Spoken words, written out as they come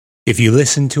If you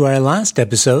listened to our last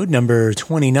episode, number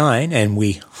 29, and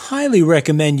we highly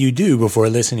recommend you do before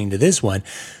listening to this one,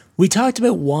 we talked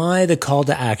about why the call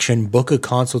to action, book a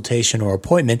consultation or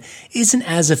appointment, isn't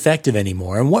as effective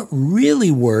anymore and what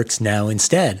really works now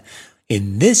instead.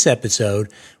 In this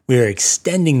episode, we are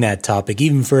extending that topic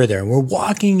even further, and we're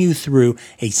walking you through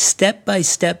a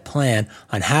step-by-step plan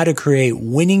on how to create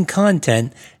winning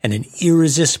content and an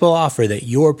irresistible offer that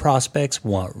your prospects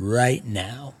want right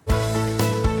now.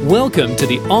 Welcome to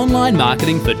the Online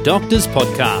Marketing for Doctors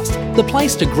podcast, the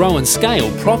place to grow and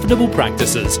scale profitable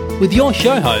practices with your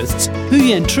show hosts,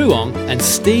 Huyen Truong and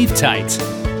Steve Tate.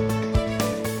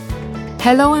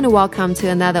 Hello and welcome to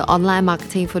another Online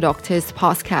Marketing for Doctors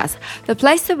podcast, the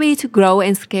place to be to grow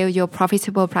and scale your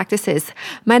profitable practices.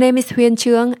 My name is Huyen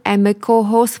Truong and my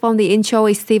co-host from the intro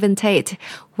is Stephen Tate.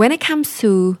 When it comes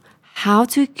to how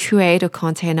to create a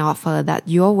content offer that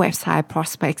your website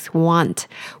prospects want,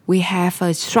 we have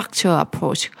a structured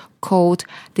approach called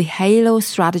the Halo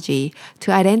strategy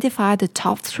to identify the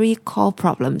top 3 core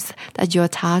problems that your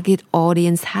target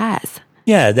audience has.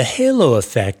 Yeah, the halo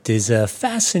effect is a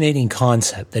fascinating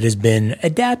concept that has been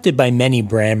adapted by many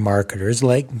brand marketers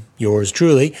like yours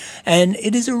truly, and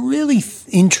it is a really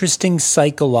interesting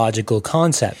psychological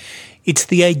concept. It's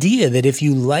the idea that if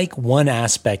you like one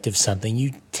aspect of something,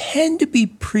 you tend to be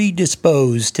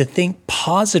predisposed to think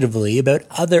positively about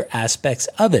other aspects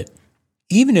of it,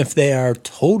 even if they are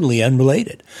totally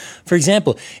unrelated. For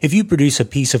example, if you produce a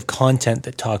piece of content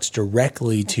that talks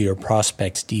directly to your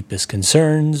prospect's deepest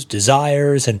concerns,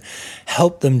 desires, and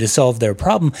help them to solve their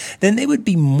problem, then they would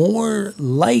be more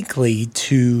likely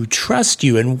to trust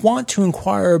you and want to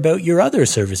inquire about your other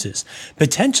services,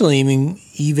 potentially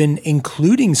even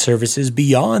including services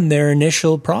beyond their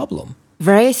initial problem.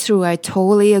 Very true. I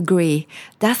totally agree.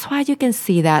 That's why you can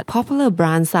see that popular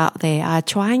brands out there are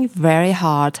trying very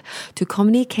hard to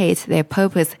communicate their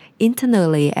purpose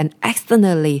internally and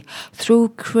externally through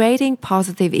creating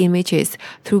positive images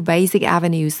through basic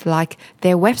avenues like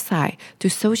their website to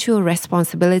social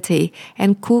responsibility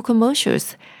and cool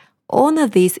commercials. All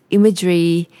of this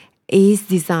imagery is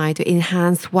designed to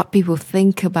enhance what people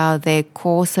think about their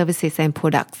core services and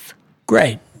products.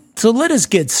 Great. So let us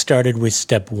get started with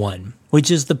step 1, which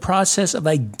is the process of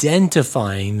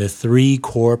identifying the 3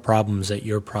 core problems that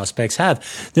your prospects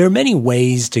have. There are many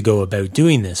ways to go about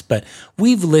doing this, but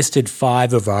we've listed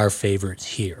 5 of our favorites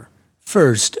here.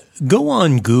 First, go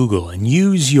on Google and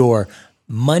use your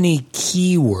money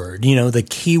keyword, the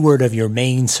keyword of your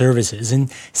main services,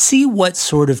 and see what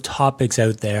sort of topics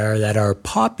out there that are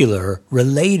popular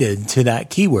related to that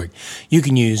keyword. You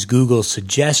can use Google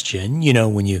suggestion,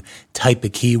 when you type a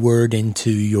keyword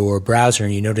into your browser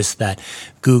and you notice that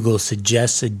Google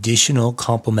suggests additional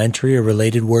complementary or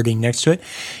related wording next to it.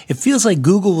 It feels like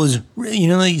Google was,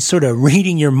 sort of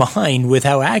reading your mind with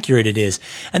how accurate it is.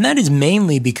 And that is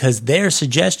mainly because their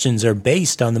suggestions are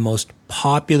based on the most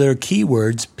popular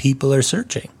keywords people are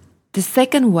searching. The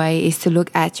second way is to look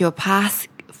at your past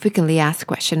frequently asked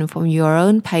questions from your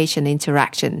own patient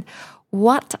interaction.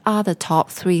 What are the top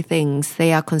 3 things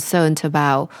they are concerned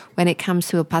about when it comes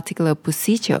to a particular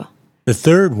procedure? The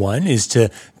third one is to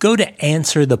go to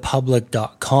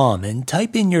answerthepublic.com and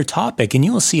type in your topic, and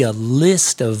you will see a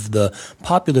list of the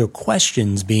popular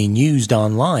questions being used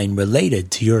online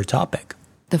related to your topic.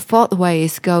 The fourth way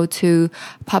is go to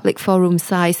public forum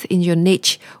sites in your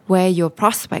niche where your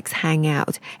prospects hang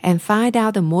out and find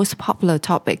out the most popular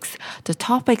topics, the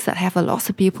topics that have a lot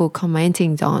of people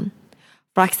commenting on.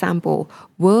 For example,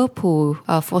 Whirlpool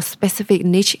for specific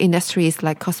niche industries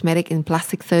like cosmetic and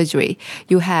plastic surgery.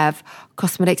 You have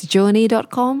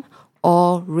cosmeticsjourney.com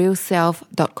or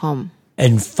realself.com.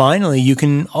 And finally, you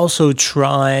can also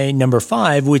try number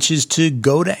 5, which is to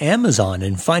go to Amazon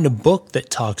and find a book that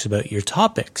talks about your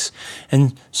topics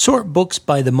and sort books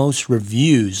by the most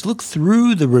reviews. Look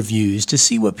through the reviews to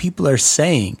see what people are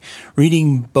saying,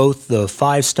 reading both the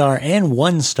 5-star and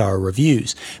 1-star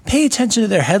reviews. Pay attention to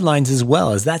their headlines as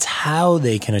well, as that's how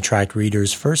they can attract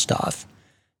readers first off.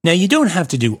 Now, you don't have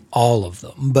to do all of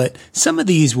them, but some of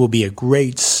these will be a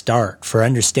great start for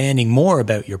understanding more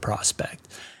about your prospect.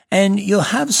 And you'll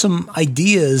have some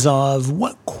ideas of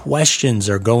what questions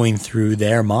are going through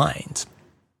their minds.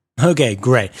 Okay,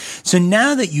 great. So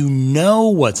now that you know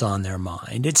what's on their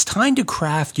mind, it's time to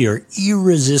craft your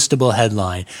irresistible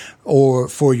headline or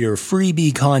for your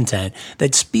freebie content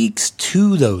that speaks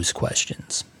to those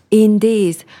questions.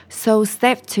 Indeed. So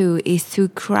step 2 is to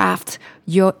craft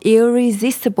your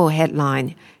irresistible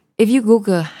headline. If you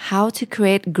Google how to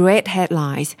create great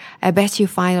headlines, I bet you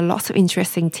find lots of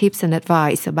interesting tips and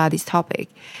advice about this topic.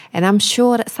 And I'm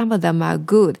sure that some of them are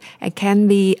good and can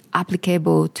be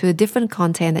applicable to a different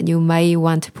content that you may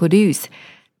want to produce.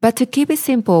 But to keep it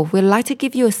simple, we'd like to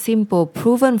give you a simple,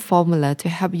 proven formula to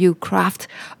help you craft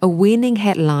a winning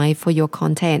headline for your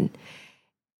content.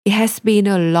 It has been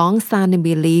a long-standing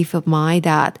belief of mine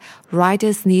that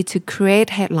writers need to create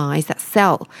headlines that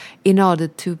sell in order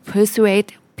to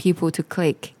persuade people to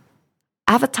click.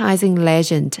 Advertising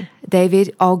legend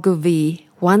David Ogilvy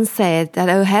once said that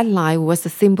a headline was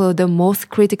the most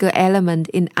critical element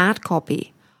in ad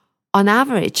copy. On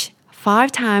average,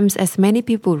 5 times as many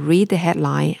people read the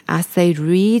headline as they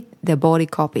read the body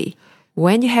copy.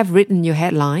 When you have written your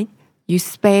headline, you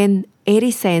spend 80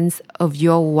 cents of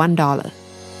your $1.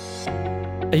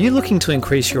 Are you looking to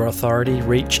increase your authority,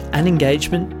 reach, and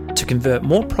engagement to convert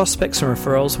more prospects and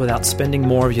referrals without spending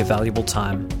more of your valuable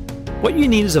time? What you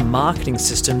need is a marketing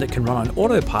system that can run on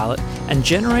autopilot and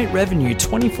generate revenue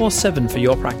 24/7 for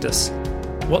your practice.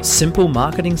 What simple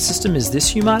marketing system is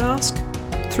this, you might ask?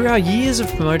 Through our years of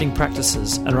promoting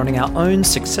practices and running our own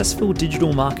successful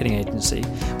digital marketing agency,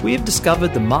 we have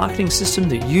discovered the marketing system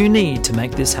that you need to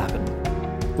make this happen.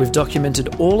 We've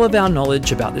documented all of our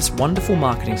knowledge about this wonderful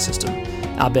marketing system,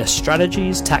 our best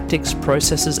strategies, tactics,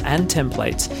 processes, and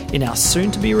templates in our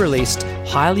soon-to-be-released,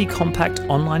 highly compact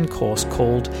online course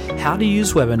called How to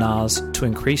Use Webinars to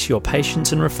Increase Your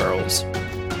Patients and Referrals.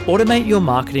 Automate your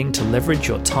marketing to leverage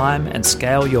your time and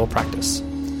scale your practice.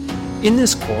 In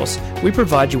this course, we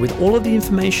provide you with all of the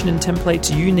information and templates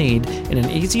you need in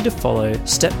an easy-to-follow,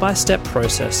 step-by-step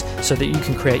process so that you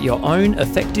can create your own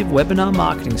effective webinar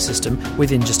marketing system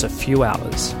within just a few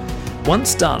hours.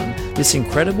 Once done, this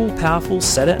incredible, powerful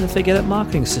set-it-and-forget-it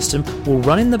marketing system will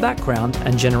run in the background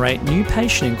and generate new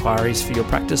patient inquiries for your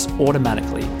practice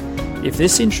automatically. If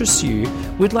this interests you,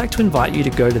 we'd like to invite you to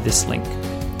go to this link,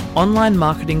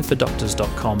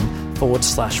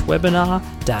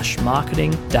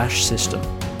 onlinemarketingfordoctors.com/webinar-marketing-system.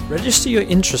 Register your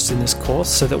interest in this course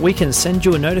so that we can send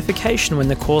you a notification when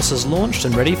the course is launched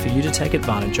and ready for you to take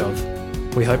advantage of.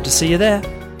 We hope to see you there.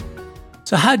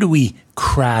 So how do we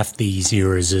craft these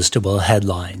irresistible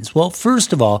headlines? Well,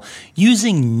 first of all,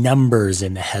 using numbers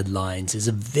in the headlines is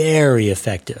very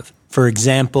effective. For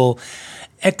example,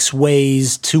 X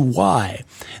ways to Y.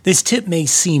 This tip may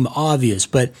seem obvious,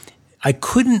 but I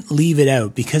couldn't leave it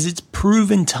out because it's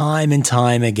proven time and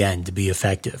time again to be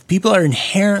effective. People are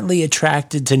inherently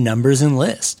attracted to numbers and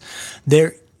lists.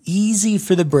 They're easy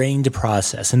for the brain to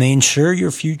process, and they ensure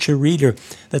your future reader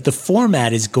that the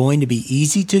format is going to be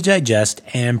easy to digest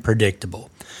and predictable.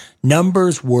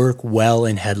 Numbers work well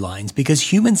in headlines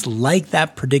because humans like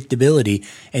that predictability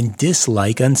and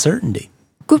dislike uncertainty.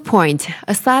 Good point.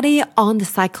 A study on the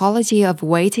psychology of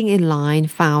waiting in line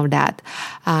found that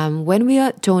when we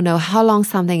don't know how long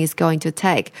something is going to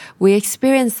take, we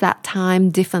experience that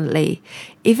time differently.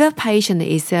 If a patient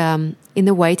is in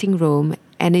the waiting room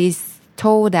and is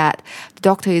told that the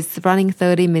doctor is running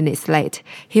 30 minutes late,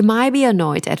 he might be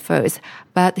annoyed at first,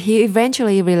 but he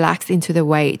eventually relaxes into the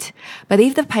wait. But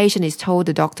if the patient is told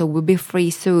the doctor will be free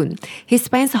soon, he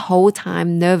spends the whole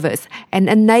time nervous and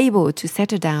unable to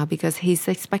settle down because his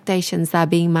expectations are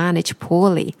being managed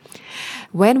poorly.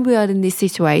 When we are in this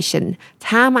situation,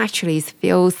 time actually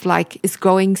feels like it's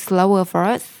going slower for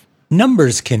us.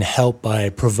 Numbers can help by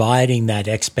providing that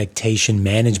expectation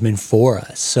management for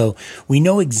us, so we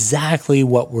know exactly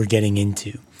what we're getting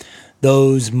into.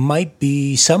 Those might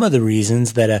be some of the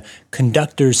reasons that a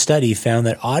conductor's study found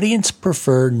that audiences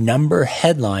prefer number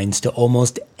headlines to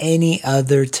almost any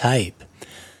other type.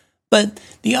 But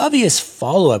the obvious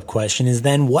follow-up question is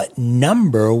then, what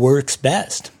number works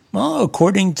best? Well,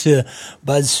 according to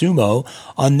BuzzSumo,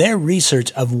 on their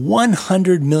research of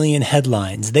 100 million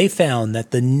headlines, they found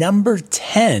that the number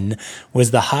 10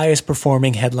 was the highest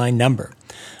performing headline number.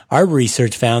 Our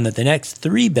research found that the next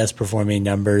 3 best performing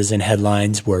numbers in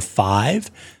headlines were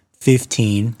 5,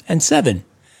 15, and 7.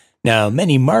 Now,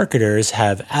 many marketers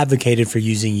have advocated for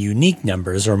using unique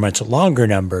numbers or much longer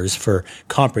numbers for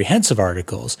comprehensive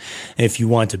articles if you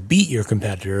want to beat your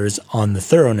competitors on the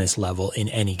thoroughness level in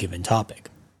any given topic.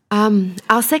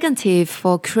 Our second tip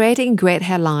for creating great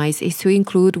headlines is to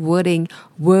include wording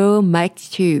 "will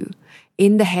make you"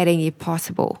 in the heading if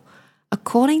possible.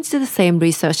 According to the same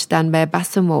research done by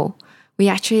BuzzSumo, we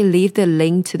actually leave the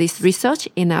link to this research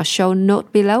in our show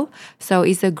note below, so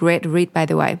it's a great read, by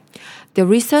the way. The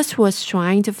research was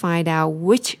trying to find out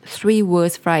which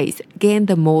 3-word phrase gained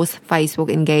the most Facebook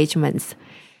engagements.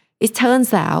 It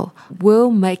turns out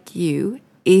 "will make you"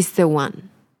 is the one.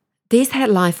 This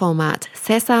headline format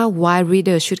sets out why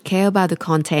readers should care about the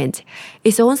content.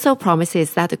 It also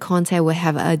promises that the content will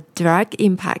have a direct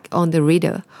impact on the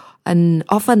reader, and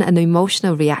often an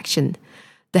emotional reaction.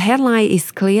 The headline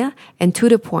is clear and to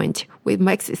the point, which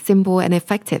makes it simple and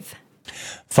effective.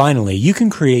 Finally, you can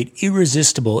create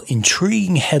irresistible,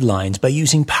 intriguing headlines by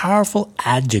using powerful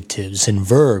adjectives and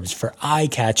verbs for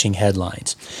eye-catching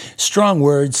headlines. Strong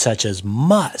words such as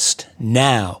must,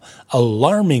 now,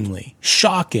 alarmingly,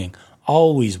 shocking,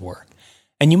 always work.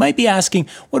 And you might be asking,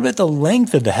 what about the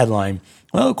length of the headline?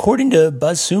 Well, according to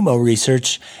BuzzSumo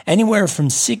research, anywhere from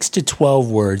 6 to 12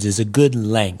 words is a good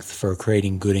length for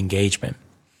creating good engagement.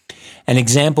 An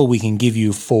example we can give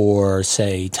you for,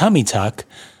 say, tummy tuck,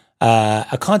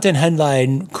 a content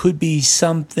headline could be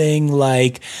something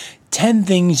like 10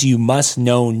 things you must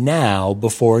know now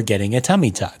before getting a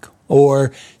tummy tuck,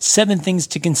 or 7 things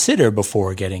to consider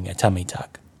before getting a tummy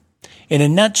tuck. In a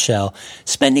nutshell,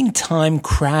 spending time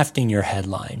crafting your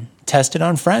headline, test it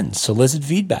on friends, solicit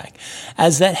feedback,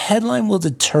 as that headline will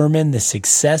determine the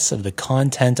success of the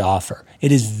content offer.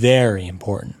 It is very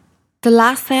important. The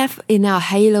last step in our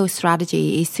Halo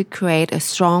strategy is to create a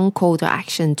strong call to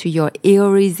action to your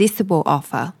irresistible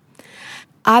offer.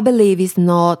 I believe it's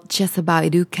not just about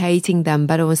educating them,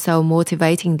 but also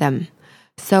motivating them.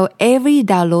 So every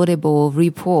downloadable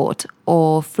report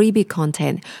or freebie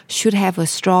content should have a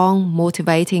strong,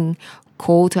 motivating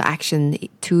call to action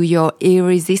to your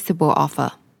irresistible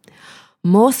offer.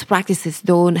 Most practices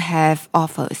don't have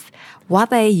offers.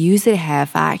 What they usually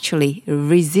have are actually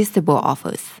irresistible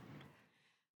offers.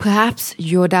 Perhaps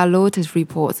your downloaded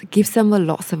reports gives them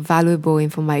lots of valuable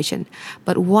information,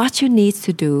 but what you need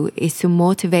to do is to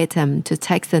motivate them to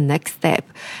take the next step.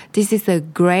 This is a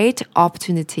great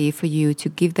opportunity for you to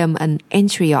give them an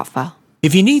entry offer.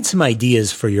 If you need some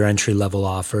ideas for your entry-level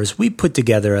offers, we put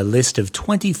together a list of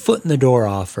 20 foot-in-the-door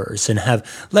offers and have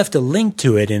left a link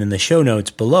to it in the show notes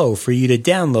below for you to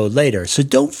download later, so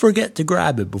don't forget to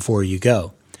grab it before you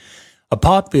go. A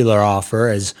popular offer,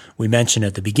 as we mentioned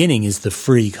at the beginning, is the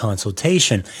free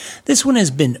consultation. This one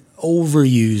has been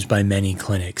overused by many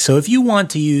clinics. So if you want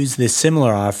to use this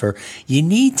similar offer, you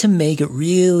need to make it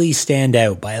really stand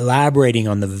out by elaborating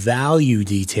on the value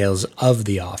details of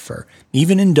the offer,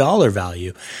 even in dollar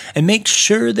value, and make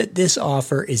sure that this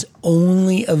offer is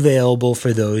only available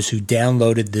for those who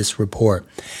downloaded this report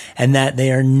and that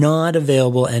they are not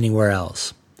available anywhere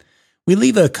else. We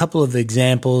leave a couple of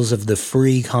examples of the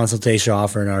free consultation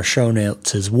offer in our show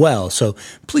notes as well, so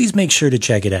please make sure to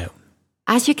check it out.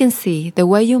 As you can see, the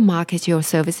way you market your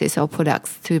services or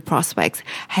products to prospects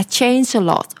has changed a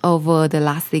lot over the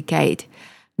last decade.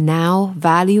 Now,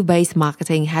 value-based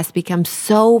marketing has become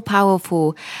so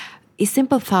powerful. It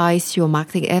simplifies your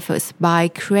marketing efforts by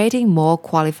creating more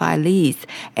qualified leads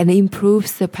and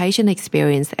improves the patient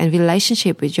experience and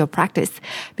relationship with your practice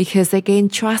because they gain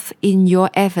trust in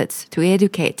your efforts to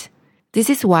educate.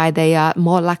 This is why they are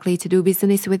more likely to do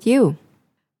business with you.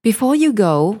 Before you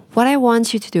go, what I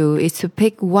want you to do is to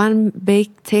pick one big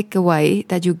takeaway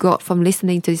that you got from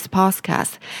listening to this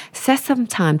podcast. Set some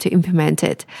time to implement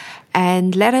it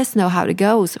and let us know how it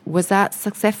goes. Was that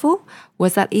successful?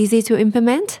 Was that easy to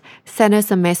implement? Send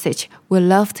us a message. We'd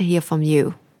love to hear from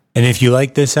you. And if you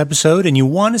like this episode and you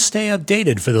want to stay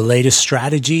updated for the latest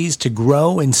strategies to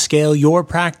grow and scale your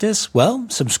practice, well,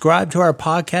 subscribe to our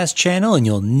podcast channel and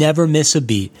you'll never miss a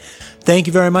beat. Thank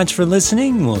you very much for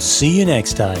listening. We'll see you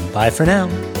next time. Bye for now.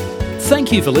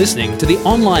 Thank you for listening to the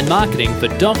Online Marketing for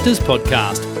Doctors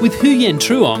podcast with Huyen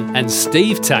Truong and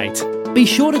Steve Tate. Be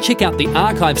sure to check out the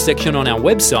archive section on our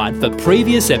website for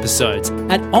previous episodes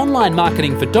at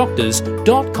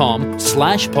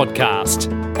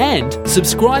onlinemarketingfordoctors.com/podcast. And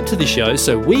subscribe to the show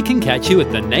so we can catch you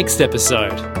at the next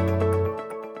episode.